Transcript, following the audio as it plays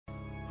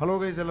Hello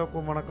guys,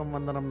 எல்லாருக்கும் வணக்கம்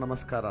வந்தனம்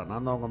நமஸ்காரம்.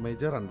 நான் தான் உங்கள்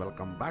major and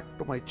welcome back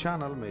to my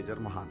channel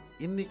major மகான்.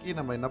 இன்றைக்கி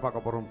நம்ம என்ன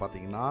பார்க்க போகிறோம்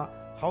பார்த்தீங்கன்னா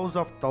house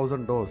of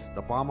 1000 doors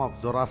the bomb of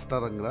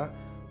ஜொராஸ்டருங்கிற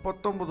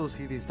 19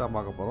 series தான்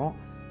பார்க்க போகிறோம்.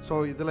 ஸோ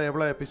இதில்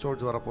எவ்வளோ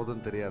எபிசோட்ஸ்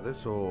வரப்போகுதுன்னு தெரியாது.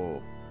 ஸோ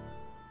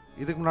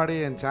இதுக்கு முன்னாடி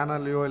என்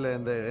சேனல்லையோ இல்லை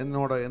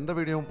என்னோட எந்த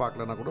வீடியோவும்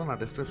பார்க்கலன்னா கூட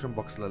நான் டிஸ்கிரிப்ஷன்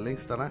பாக்ஸில்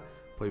லிங்க்ஸ் தரேன்.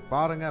 போய்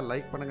பாருங்கள்,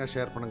 லைக் பண்ணுங்கள்,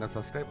 ஷேர் பண்ணுங்கள்,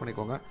 சப்ஸ்கிரைப்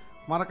பண்ணிக்கோங்க.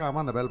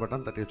 மறக்காமல் அந்த பெல்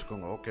பட்டன் தட்டி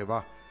வச்சுக்கோங்க.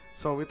 ஓகேவா?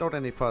 So without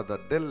any further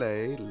delay,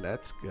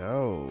 let's go.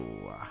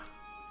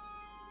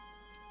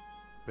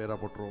 Pera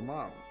potroma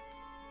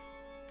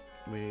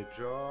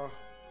Major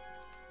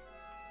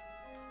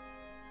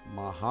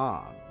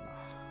Mahan.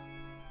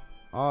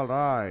 All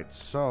right,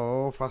 so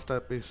first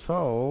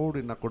episode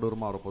inna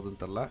kodurma varapodun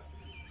therla.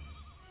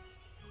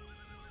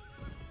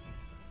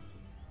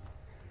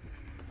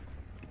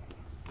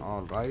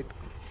 All right,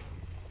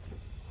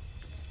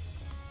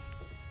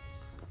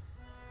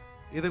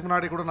 இதுக்கு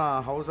முன்னாடி கூட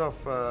நான் ஹவுஸ்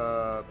ஆஃப்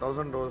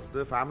 1000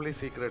 டோர்ஸ்து ஃபேமிலி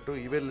சீக்ரெட்டும்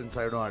ஈவில்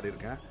இன்சைடும்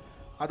ஆடிருக்கேன்.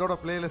 அதோட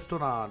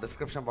பிளேலிஸ்ட்டும் நான்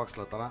டிஸ்கிரிப்ஷன்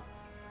பாக்ஸில் தரேன்.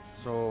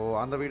 ஸோ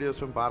அந்த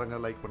வீடியோஸும்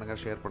பாருங்கள், லைக்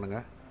பண்ணுங்கள், ஷேர்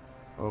பண்ணுங்கள்.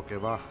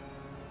 ஓகேவா?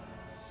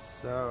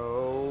 ஸோ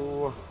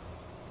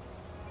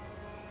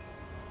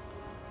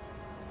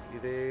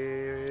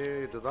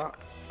இதுதான்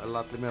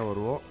எல்லாத்துலேயுமே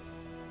வருவோம்.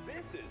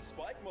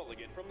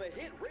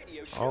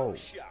 Oh.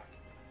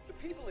 The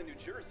people in New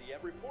Jersey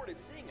have reported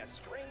seeing a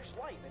strange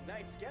light in the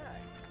night sky.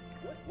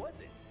 What was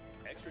it?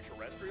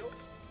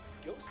 Extraterrestrials?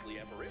 Ghostly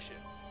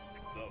apparitions?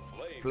 The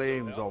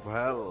flames of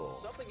hell?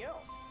 Something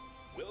else?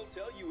 We'll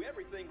tell you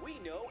everything we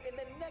know in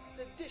the next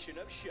edition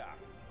of Shock.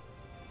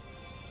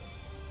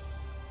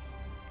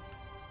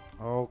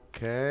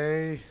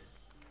 Okay.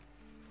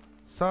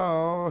 So,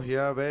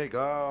 here we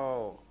go.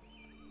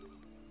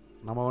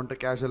 நம்ம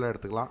வந்துட்டு கேஷுவலாக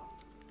எடுத்துக்கலாம்.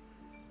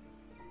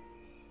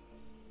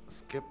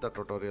 Skip the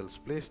tutorials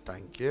please.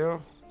 Thank you.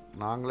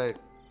 நாங்களே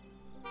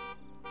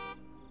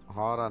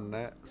horn,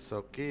 so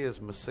key is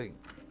missing,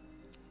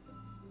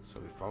 so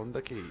we found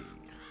the key.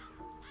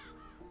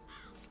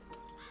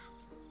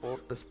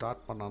 Port to start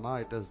பண்ணனா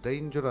it is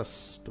dangerous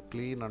to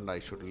clean and I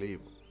should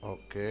leave.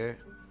 Okay,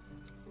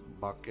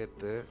 bucket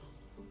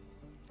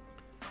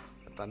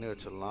தண்ணி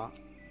வச்சிடலாம்.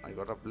 I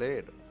got a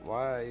blade.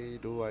 Why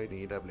do I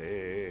need a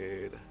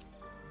blade?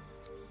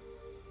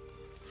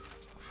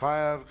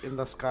 Fire in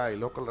the sky.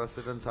 Local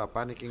residents are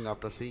panicking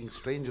after seeing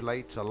strange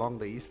lights along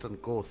the eastern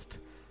coast.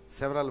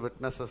 Several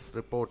witnesses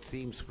report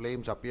seems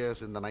flames appears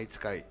in the night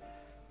sky.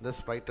 This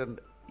frightened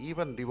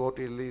even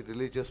devotedly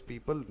religious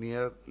people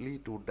nearly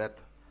to death.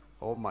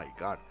 Oh my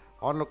God.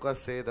 Onlookers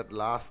say that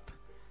last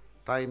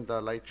time the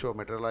light show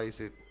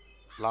materialized, it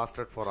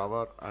lasted for an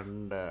hour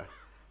and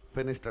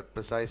finished at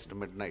precise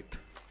midnight.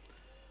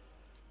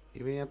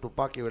 இவன் ஏன்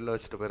துப்பாக்கி வெளில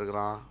வச்சுட்டு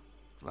போயிருக்கிறான்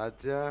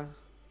ராஜா?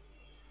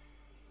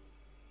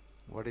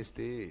 What is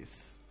this?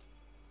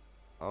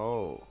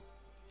 Oh,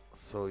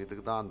 so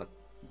இதுக்கு தான் அந்த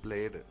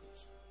blade.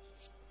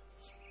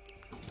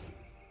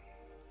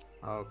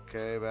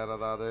 Okay, வேறு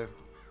ஏதாவது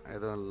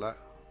எதுவும் இல்லை.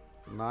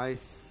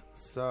 நைஸ்.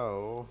 ஸோ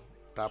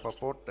டேப்பை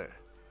போட்டு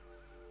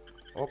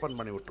ஓப்பன்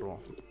பண்ணி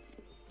விட்டுருவோம்.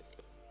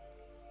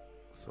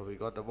 So we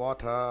got the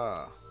water.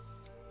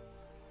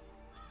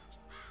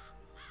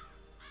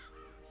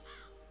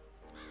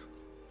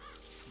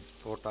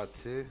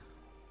 போட்டாச்சு.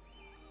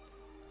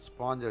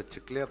 ஸ்பாஞ்சை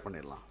வச்சு கிளியர்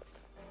பண்ணிடலாம்.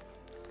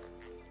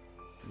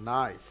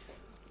 Nice.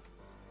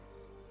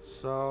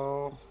 So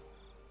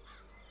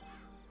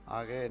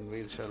again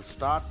we shall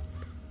start.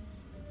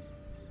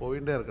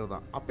 போயிட்டே இருக்கிறது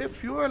தான். அப்போயே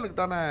ஃபியூவலுக்கு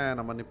தானே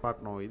நம்ம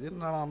நிப்பாட்டணும். இது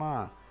என்னன்னா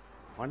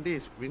வண்டி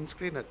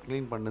விண்ட்ஸ்க்ரீனை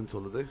க்ளீன் பண்ணுன்னு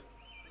சொல்லுது.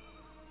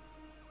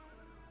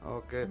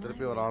 ஓகே,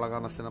 திருப்பி ஒரு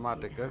அழகான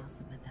சினிமாட்டிக்கு.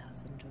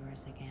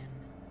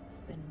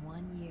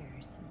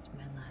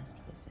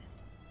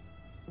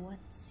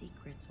 What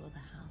secrets will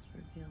the house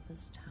reveal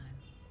this time?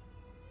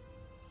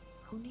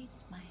 Who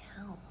needs my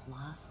help?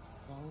 Lost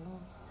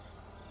souls?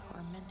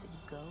 Tormented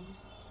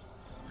ghosts?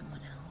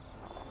 Someone else?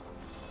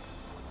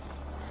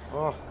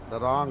 Oh, the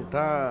wrong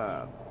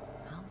turn.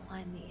 I'll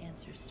find the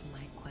answers to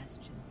my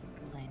questions at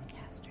the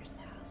Lancaster's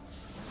house.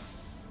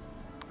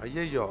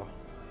 ஐயோ,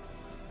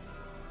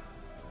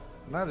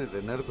 என்னது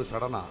இது? நெருப்பு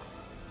சடனா?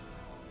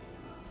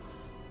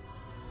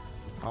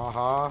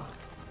 ஆஹா,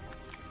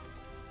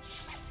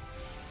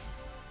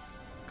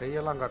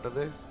 கையெல்லாம்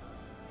காட்டுது.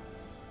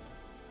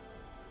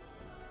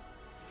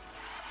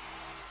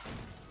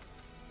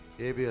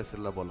 ABS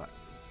இல்லை போல,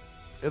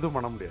 எதுவும்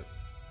பண்ண முடியாது.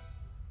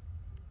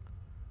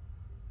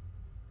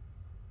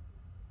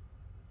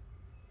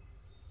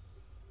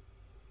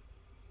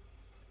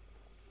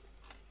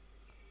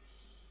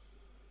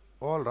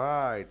 All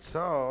right,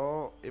 so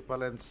இப்போ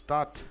let's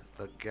start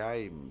the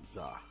games.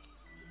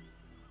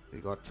 We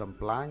got some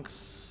planks.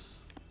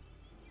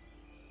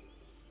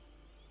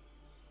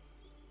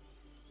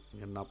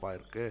 என்னப்பா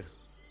இருக்கு?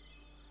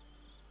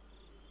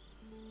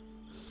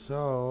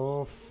 So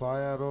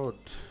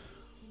firewood,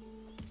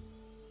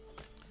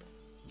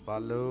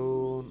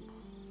 balloon,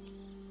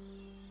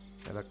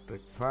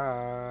 electric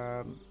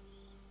fan,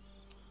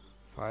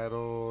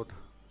 firewood,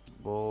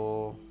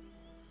 bow,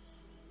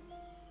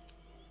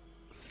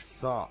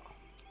 saw.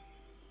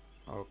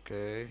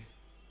 Okay.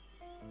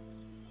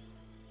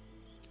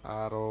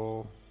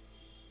 Arrow.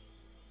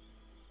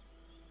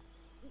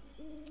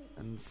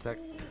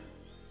 Insect.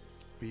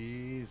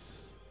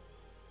 Peas.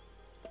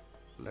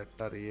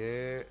 Letter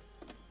A.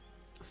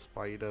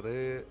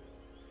 Spider.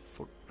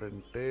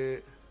 Footprint.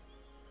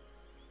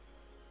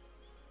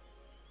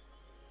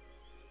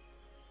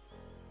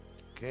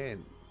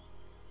 Cane.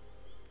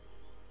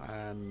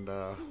 And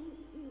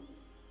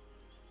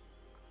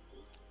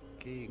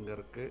key இங்க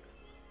இருக்கு.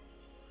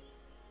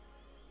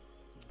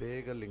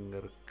 பேகல் இங்க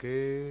இருக்கு.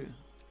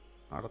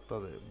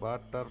 அடுத்தது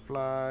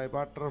butterfly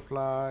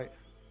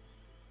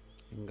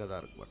இங்க தான்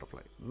இருக்கு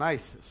butterfly.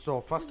 Nice. So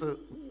first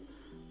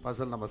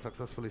puzzle நம்ம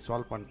successfully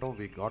solve பண்ணிட்டோம்.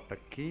 We got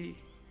a key.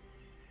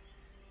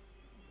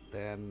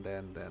 Then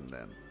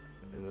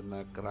இது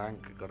என்ன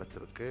crank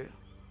கிடைச்சிருக்கு.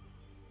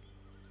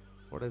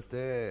 What is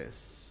this?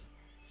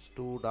 It's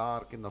too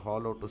dark in the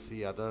hollow to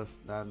see others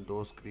than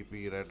those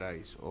creepy red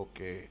eyes.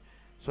 Okay.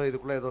 So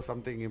இதுக்குள்ள ஏதோ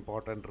something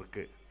important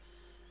இருக்கு.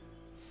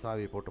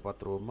 சாவி போட்டு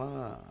பார்த்துருவோமா?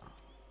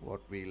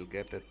 What we'll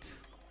get it.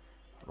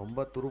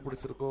 ரொம்ப துரு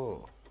பிடிச்சிருக்கோ.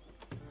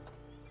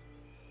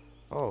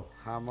 Oh,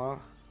 hammer,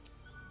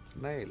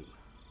 nail.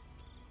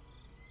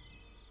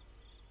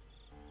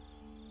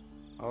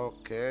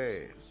 Okay.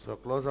 So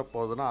close up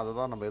போகுதுன்னா அதை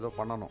தான் நம்ம ஏதோ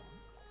பண்ணணும்.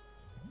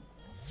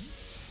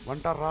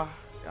 வந்துட்டாரா?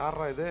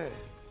 யாரா இது?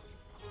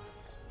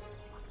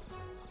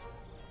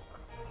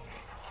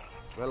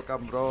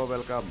 Welcome bro,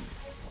 welcome.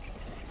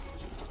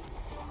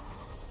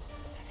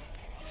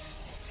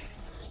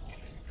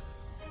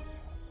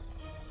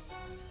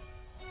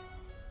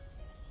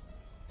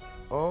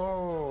 ஓ,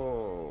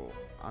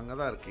 அங்கே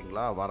தான்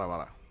இருக்கீங்களா?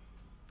 வர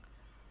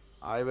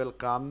I will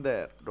come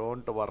there,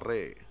 don't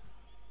வர்ரி,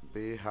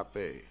 be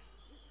happy.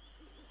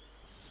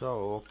 So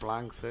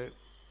blanks,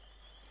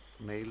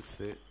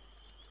 nails,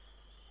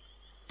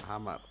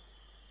 hammer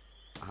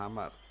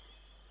hammer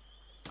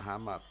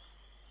hammer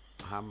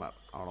hammer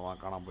அவ்வளோதான்,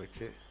 காணாமல்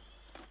போயிடுச்சு.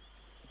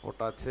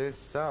 போட்டாச்சு.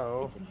 So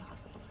It's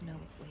impossible to know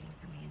what's waiting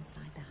for me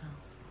inside the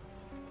house.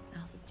 The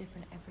house is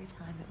different every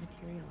time it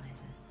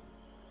materializes.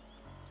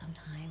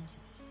 Sometimes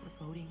it's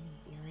foreboding and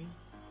eerie,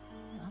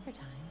 and other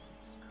times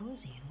it's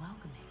cozy and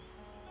welcoming.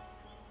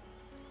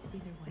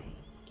 Either way,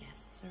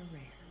 guests are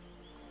rare.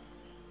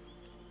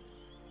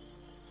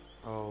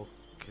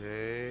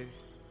 okay.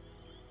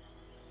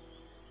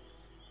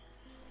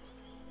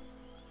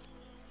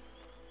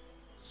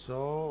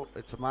 So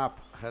it's a map,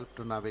 help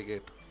to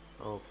navigate.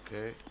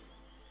 Okay.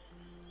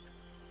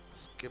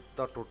 Skip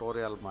the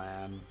tutorial,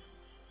 man.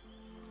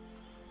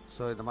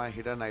 So இந்த மாதிரி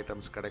hidden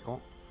items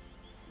கிடைக்கும்,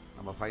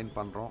 நம்ம find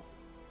பண்ணுறோம்,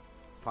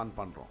 fun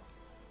பண்ணுறோம்.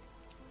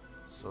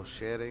 So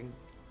sharing.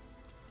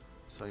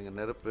 So இங்கே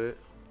நெருப்பு.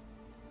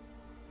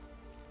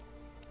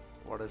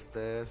 What is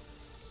this?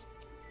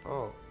 O,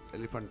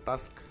 elephant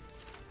Tusk.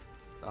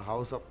 The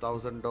house of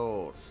 1000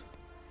 doors.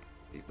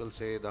 People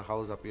say the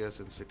house appears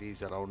in cities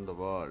around the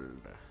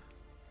world.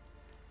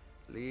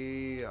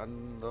 Lee and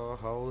the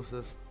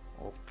houses.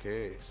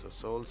 Okay, so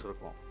souls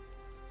இருக்கும்.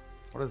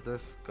 What is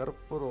this?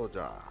 கருப்பு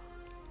ரோஜா.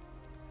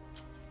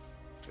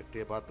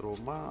 பெட்டியை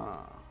பார்த்துருவோமா?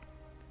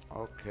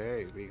 Okay,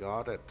 we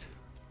got it.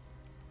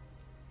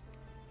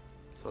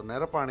 So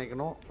நெருப்பு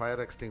அணைக்கணும்,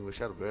 fire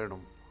extinguisher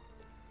வேணும்.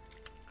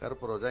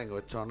 கருப்பு ரோஜா இங்கே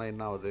வச்சோன்னா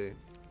என்ன ஆகுது?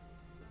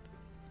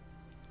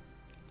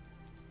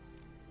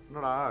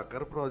 என்னடா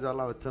கருப்பு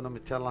ரோஜாலாம் வச்சோன்னா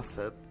மிச்சம்லாம்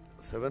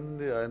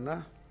செவந்து என்ன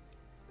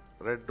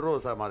ரெட்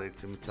ரோஸாக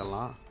மாறிடுச்சு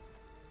மிச்சம்லாம்.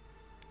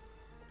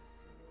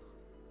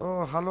 ஓ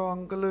hello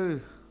uncle,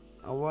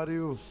 how are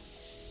you?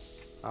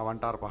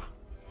 வந்துட்டார்ப்பா.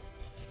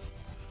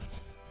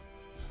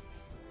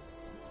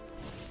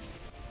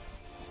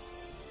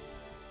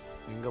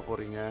 எங்கே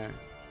போகிறீங்க?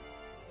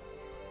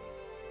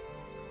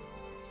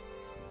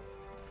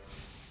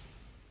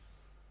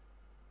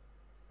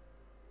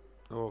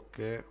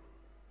 ஓகே,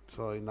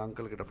 ஸோ இந்த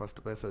அங்கிள் கிட்ட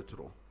ஃபர்ஸ்ட் பேச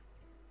வச்சுருவோம்.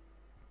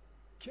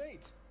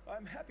 Kate,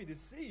 I'm happy to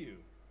see you.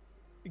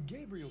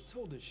 Gabriel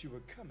told us you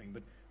were coming,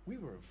 but we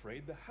were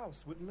afraid the house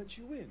wouldn't let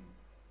you in.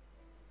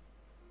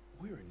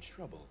 We're in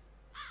trouble,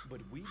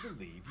 but we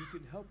believe you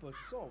can help us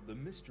solve the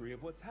mystery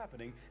of what's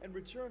happening and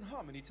return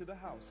harmony to the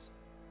house.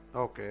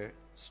 Okay.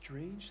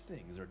 Strange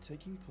things are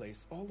taking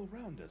place all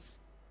around us.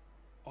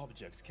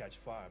 Objects catch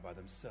fire by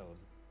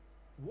themselves.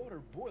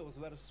 Water boils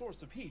without a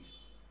source of heat.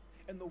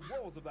 And the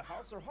walls of the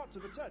house are hot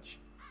to the touch.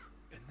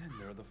 And then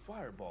there are the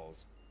fireballs.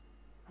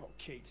 Oh,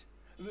 Kate,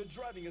 they're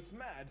driving us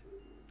mad.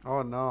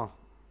 Oh no.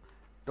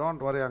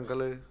 Don't worry,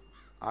 uncle.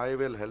 I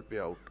will help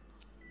you out.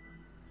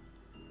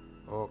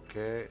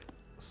 Okay.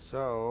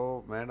 So,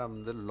 madam,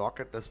 the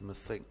locket is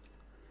missing.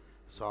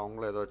 So,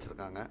 அவங்கள ஏதோ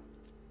வச்சிருக்காங்க.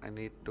 I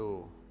need to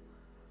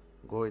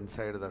go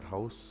inside that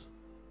house.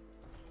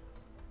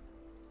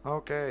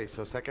 Okay,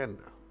 so second.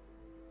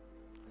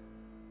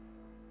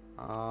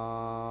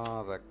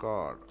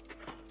 Record.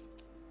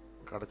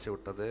 கடைச்சி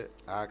விட்டது.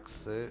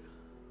 Aux,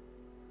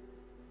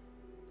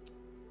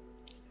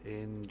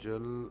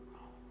 angel,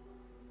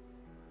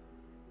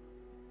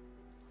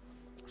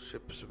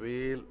 ships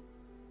wheel,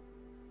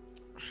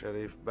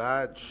 Sharif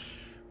batch,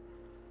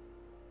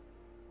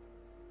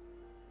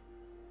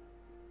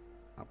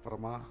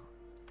 அப்புறமா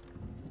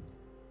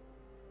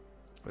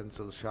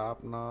pencil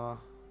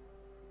sharpener,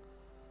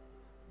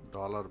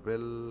 dollar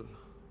bill,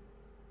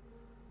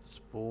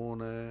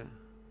 spoon,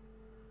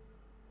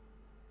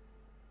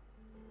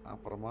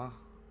 அப்புறமா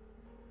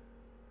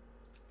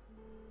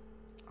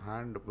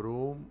hand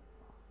broom,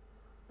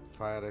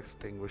 fire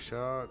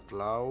extinguisher,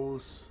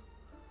 gloves,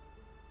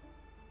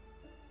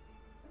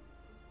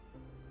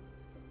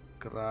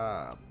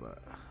 crab,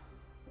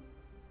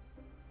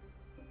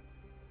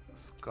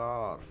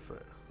 scarf,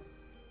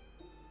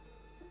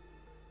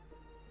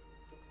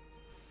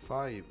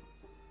 5.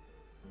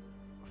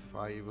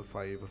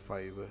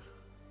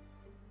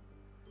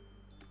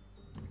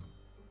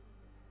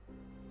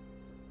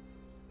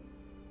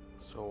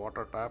 So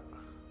water tap.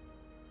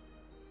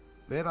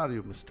 Where are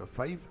you, Mr.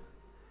 5?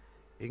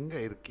 எங்க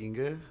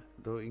இருக்கீங்க?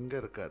 இதோ இங்க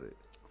இருக்காரு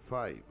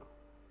 5.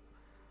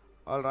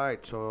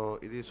 Alright, so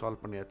இதையும்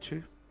solve பண்ணியாச்சு.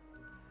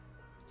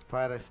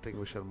 ஃபயர்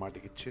எக்ஸ்டிங்விஷர்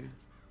மாட்டிக்கிச்சு.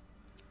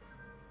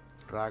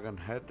 ட்ராகன்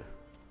ஹெட்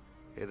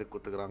எது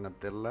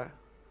குத்துக்கிறாங்கன்னு தெரில.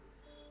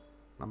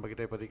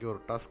 நம்மக்கிட்ட இப்போதைக்கு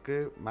ஒரு டஸ்க்கு,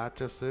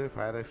 matches,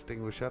 fire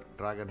extinguisher,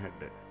 dragon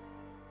head.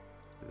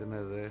 இது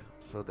என்னது?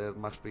 So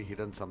there must be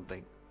hidden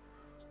something.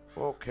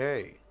 Okay,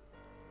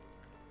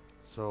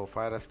 so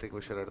fire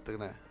extinguisher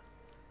எடுத்துக்கினேன்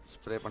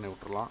spray பண்ணி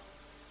விட்டுறலாம்.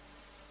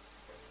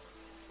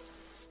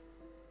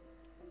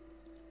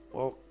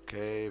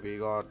 Okay, we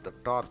got the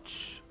torch,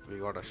 we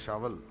got a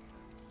shovel.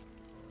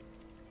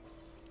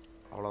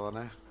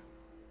 அவ்வளோதானே?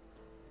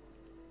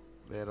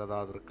 வேறு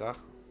ஏதாவது இருக்கா?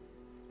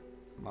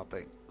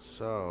 நத்திங்.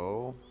 ஸோ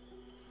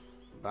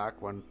பேக்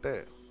வந்துட்டு,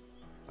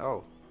 ஓ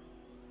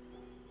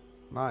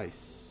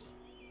nice,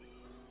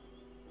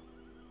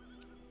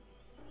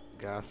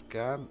 case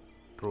can,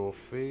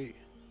 trophy,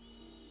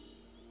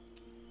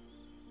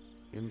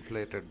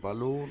 inflated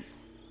balloon,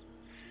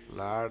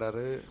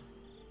 ladder,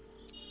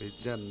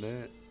 பிஜன்னு,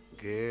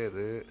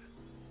 care,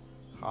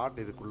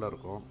 heart இதுக்குள்ளே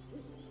இருக்கும்,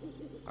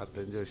 அது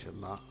தெரிஞ்ச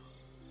விஷயந்தான்.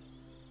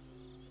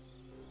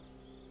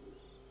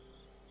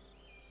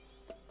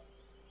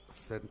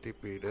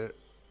 சென்டிபீடு,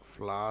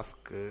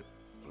 ஃப்ளாஸ்க்கு,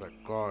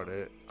 ரெக்கார்டு,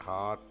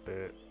 ஹார்ட்டு,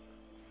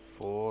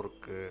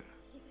 ஃபோர்க்கு,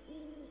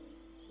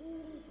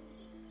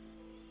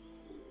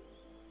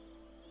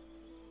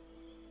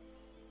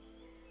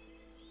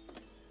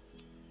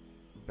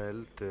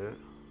 பெல்ட்டு,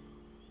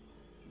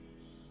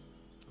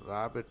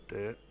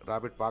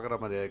 ராபிட் பார்க்குற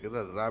மாதிரி ஆகுது,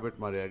 அது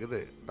ராபிட் மாதிரி ஆகுது,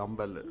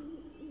 டம்பெல்லு.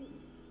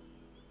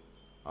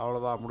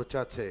 அவ்வளோதான்,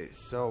 முடிச்சாச்சு.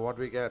 So what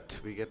we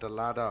get a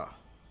ladder.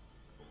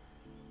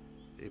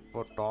 இப்போ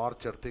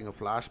டார்ச் எடுத்து இங்கே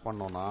ஃப்ளாஷ்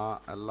பண்ணோன்னா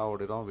எல்லாம்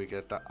ஓடிடும். We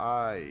get a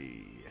I.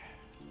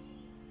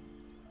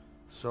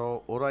 So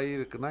ஒரு ஐ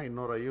இருக்குன்னா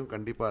இன்னொரு ஐயும்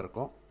கண்டிப்பாக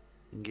இருக்கும்.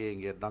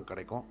 இங்கே தான்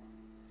கிடைக்கும்.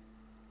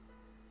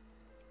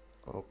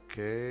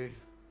 Okay,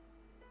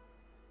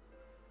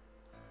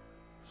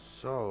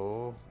 so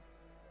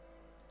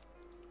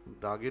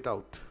dug it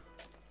out.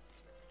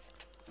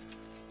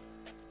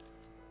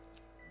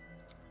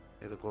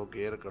 இதுக்கோ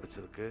gear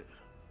கிடச்சிருக்கு.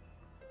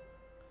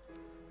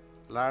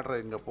 ladder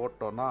இங்கே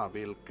போட்டோன்னா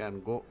we can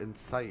go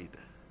inside.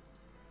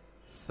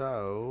 So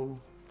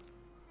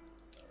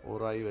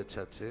ஒரு ஐ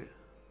வச்சாச்சு.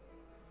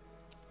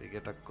 we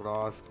get a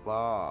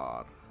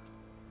crossbar.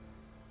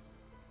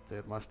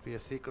 There must be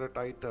a secret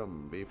item.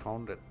 We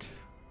found it.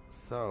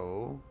 So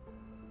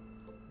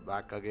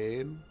back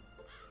again.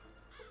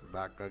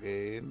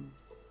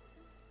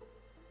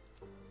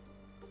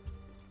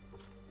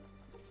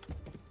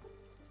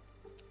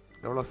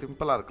 எவ்வளோ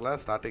சிம்பிளாக இருக்குல்ல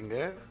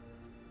ஸ்டார்டிங்கு.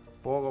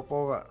 போக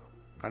போக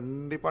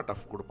கண்டிப்பாக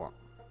டஃப் கொடுப்பான்.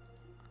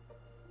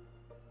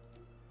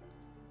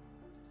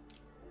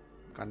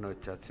 கண்ணு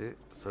வச்சாச்சு.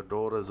 So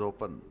door is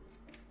open.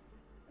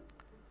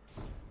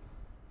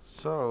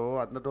 So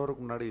அந்த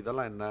டோருக்கு முன்னாடி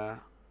இதெல்லாம் என்ன?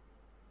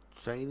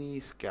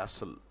 Chinese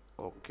கேசல்.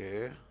 Okay,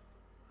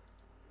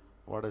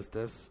 what is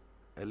this?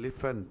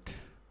 Elephant.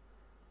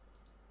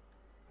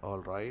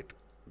 All right.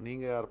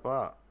 நீங்கள்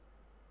யாருப்பா?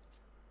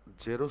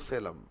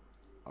 Jerusalem.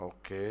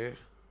 Okay,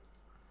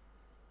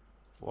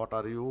 what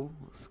are you?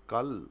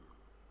 Skull.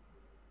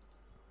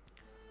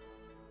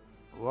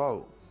 Wow.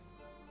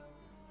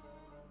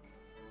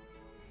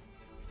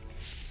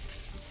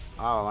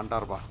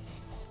 வந்துட்டார்ப்பா.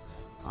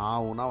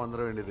 Una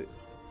வந்துட வேண்டியது.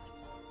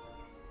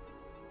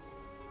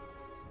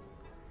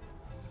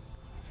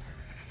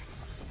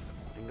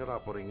 எங்கடா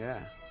போறீங்க?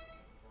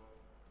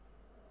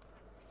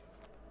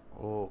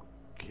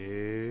 Okay,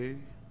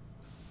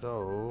 so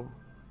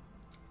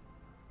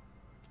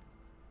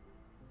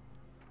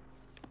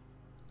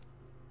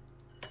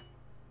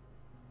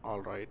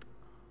all right.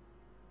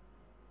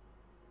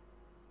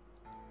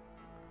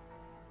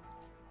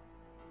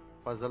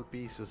 puzzle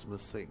piece is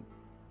missing.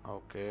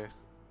 Okay,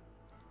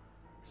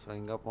 so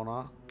inga pona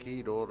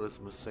key door is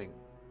missing.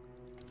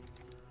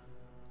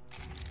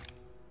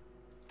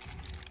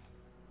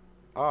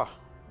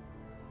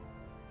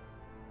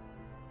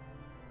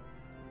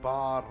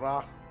 para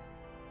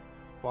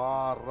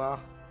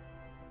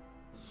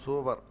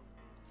super.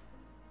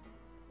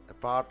 A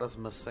part is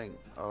missing.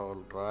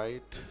 All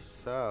right,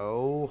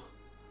 so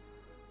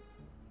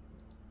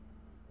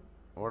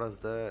what is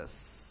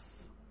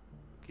this?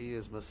 Key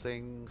is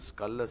missing,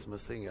 skull is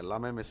missing,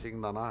 எல்லாமே missing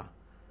தானா?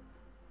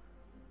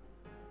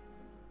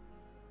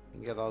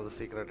 இங்க ஏதாவது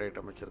secret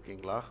item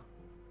வச்சிருக்கீங்களா?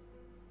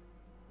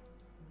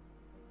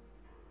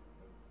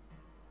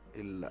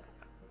 இல்ல.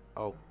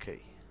 Okay.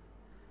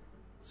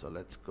 So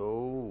let's go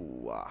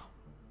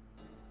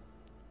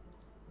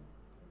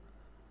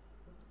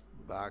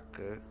back.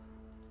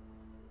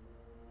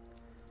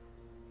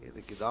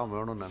 இதுக்கு தான்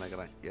வேணும்னு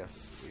நினைக்கிறேன். Yes,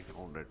 we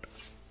found it.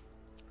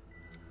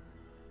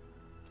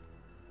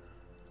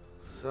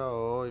 So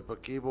இப்போ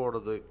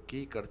கீபோர்டு கீ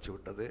கடிச்சு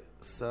விட்டது.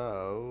 So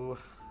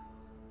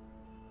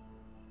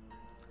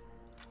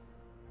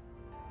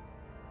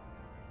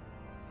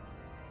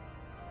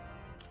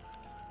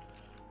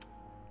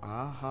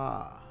ஆஹா,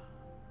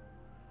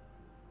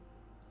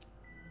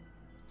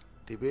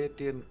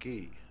 Tibetan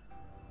key.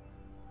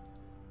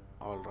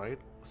 All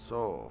right.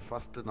 So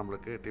first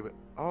நம்மளுக்கு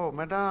oh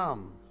madam,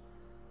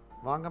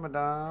 வாங்க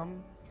madam.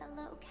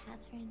 Hello,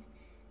 Catherine.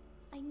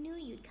 I knew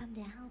you'd come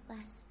to help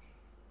us.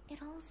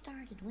 It all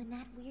started when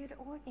that weird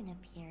organ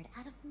appeared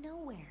out of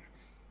nowhere.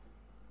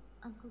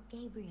 Uncle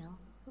Gabriel,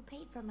 who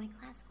paid for my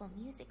classical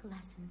music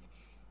lessons,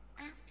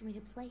 asked me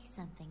to play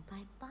something by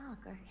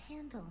Bach or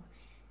Handel.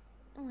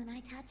 When I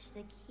touched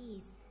the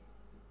keys,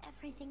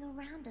 everything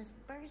around us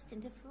burst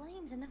into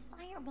flames and the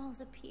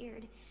fireballs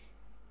appeared.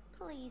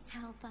 Please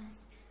help us.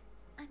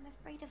 I'm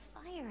afraid of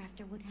fire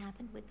after what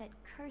happened with that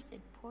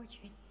cursed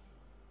portrait.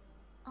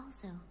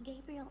 Also,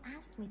 Gabriel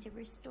asked me to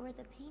restore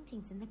the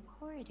paintings in the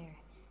corridor.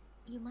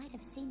 You might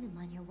have seen them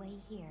on your way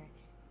here.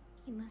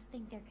 You must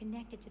think they're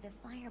connected to the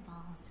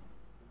fireballs.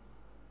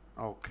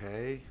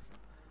 Okay.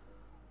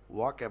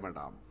 Okay,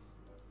 madam.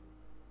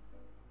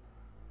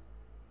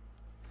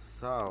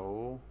 So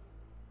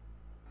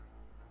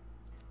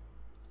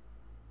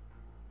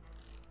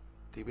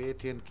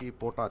Tibetan key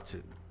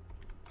போட்டாச்சு.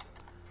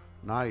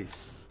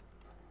 Nice.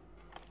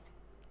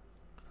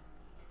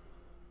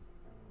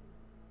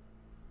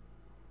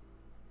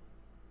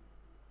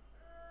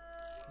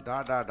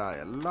 டா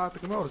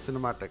எல்லாத்துக்குமே ஒரு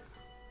cinematic.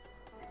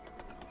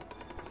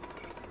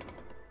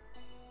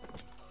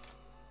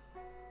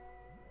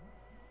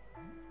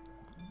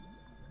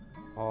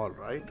 All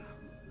right.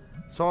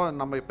 So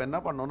நம்ம இப்போ என்ன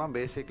பண்ணோம்னா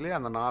basically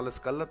அந்த 4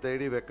 ஸ்கல்லை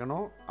தேடி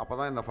வைக்கணும். அப்போ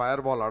தான் இந்த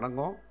ஃபயர் பால்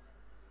அடங்கும்.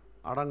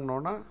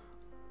 அடங்கினோன்னா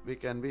we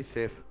can be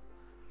safe.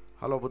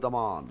 Hello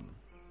புத்தமான்.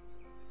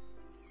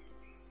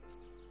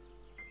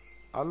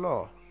 Hello,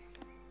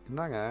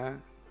 என்னங்க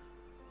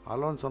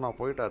ஹலோன்னு சொன்னா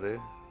போயிட்டாரு.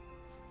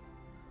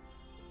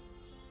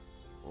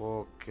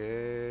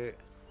 Okay,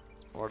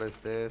 what is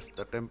this?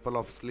 The temple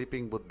of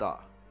sleeping Buddha.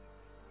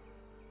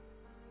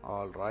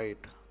 All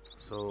right.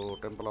 So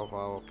temple of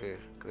okay,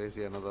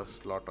 crazy, another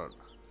slaughtered.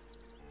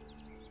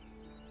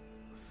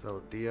 So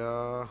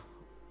deer,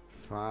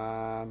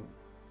 fan,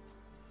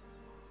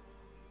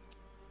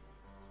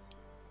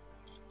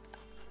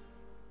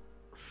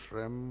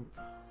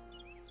 shrimp,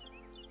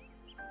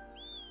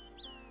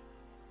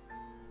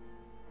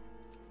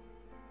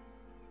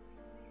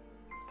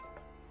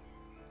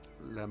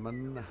 lemon,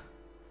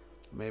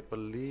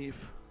 maple leaf,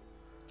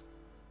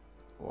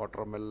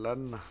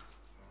 watermelon,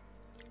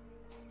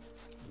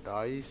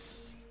 dice,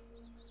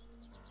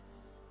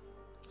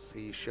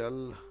 seashell,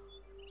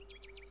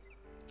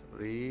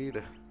 reed.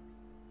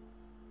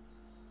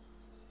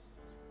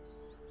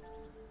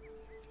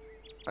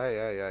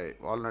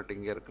 Walnut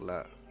இங்கே இருக்குல்ல,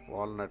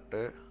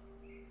 walnut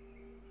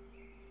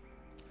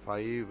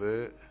 5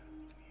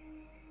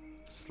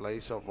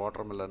 slice of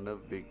வாட்டர்மெலன்னு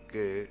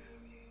விக்கு,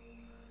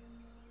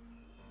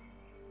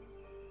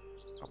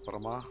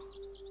 அப்புறமா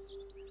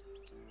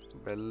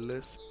bell,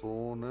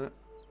 spoon,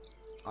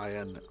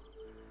 அயன்னு.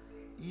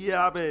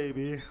 யா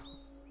baby.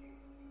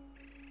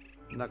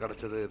 என்ன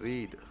கிடச்சது?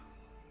 Read.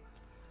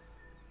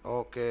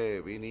 Okay,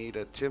 we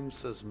need a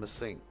Sims is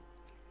missing.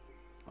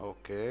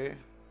 Okay,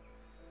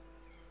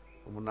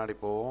 முன்னாடி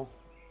போவோம்.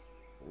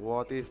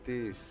 What is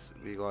this?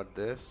 We got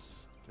this.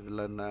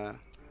 இதில் என்ன?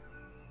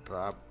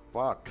 Drop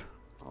pot.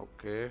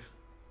 Okay,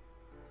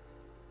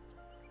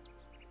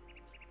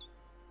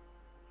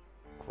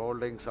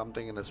 holding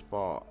something in his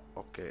paw.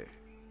 Okay.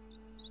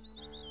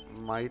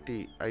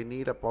 Mighty. I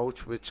need a pouch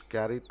which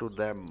carry to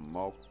them.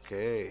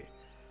 Okay.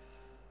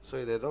 So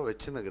இது ஏதோ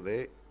வச்சுனுக்குது.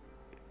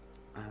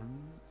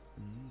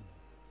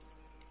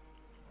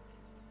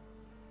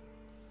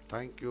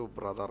 Thank you,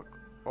 brother.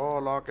 Oh,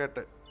 locket.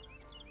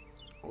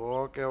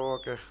 Okay,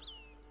 okay.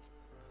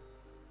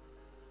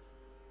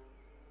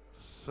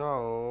 So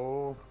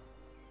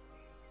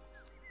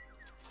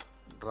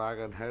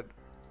dragon head.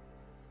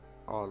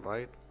 All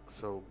right.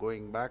 So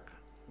going back.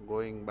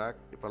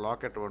 இப்போ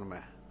locket வேணுமே.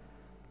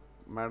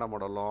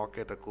 மேடமோட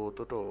லாக்கெட்டை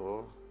கூத்துட்டு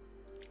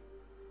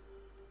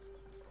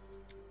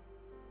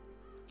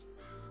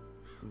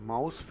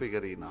mouse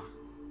ஃபிகரினா.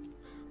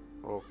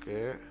 Okay,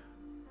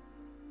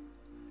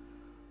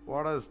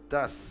 what is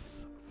this?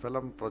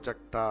 Film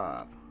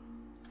projector.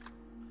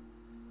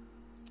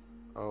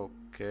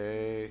 Okay,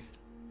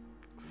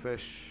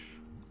 fish,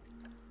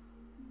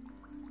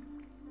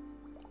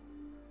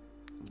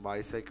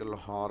 bicycle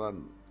horn,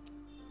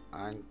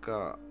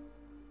 anchor,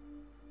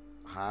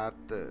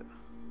 hat,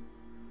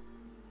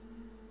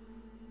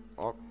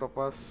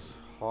 octopus,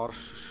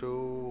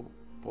 horseshoe,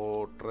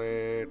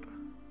 portrait,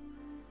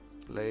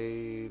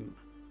 plane,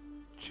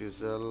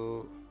 chisel,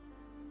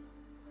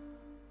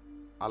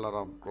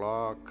 alarm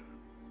clock,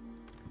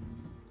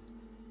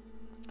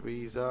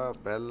 tweezer,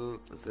 bell,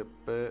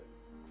 zip,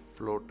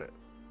 float.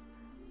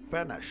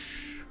 Finish.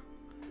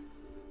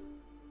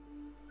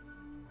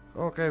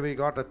 Okay, we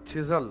got a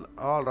chisel.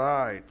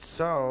 Alright,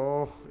 so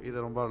இது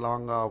ரொம்ப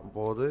லாங்காக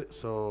போகுது.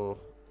 So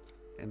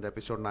இந்த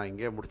episode நான்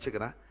இங்கேயே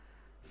முடிச்சுக்கிறேன்.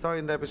 So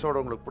இந்த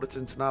episode உங்களுக்கு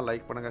பிடிச்சிருந்துச்சுன்னா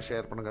லைக் பண்ணுங்கள்,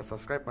 ஷேர் பண்ணுங்கள்,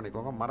 சப்ஸ்கிரைப்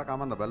பண்ணிக்கோங்க.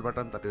 மறக்காமல் அந்த பெல்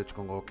பட்டன் தட்டி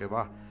வச்சுக்கோங்க.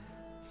 ஓகேவா?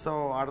 ஸோ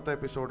அடுத்த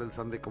எபிசோடில்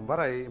சந்திக்கும்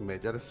வரை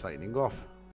மேஜர் இஸ் சைனிங் ஆஃப்.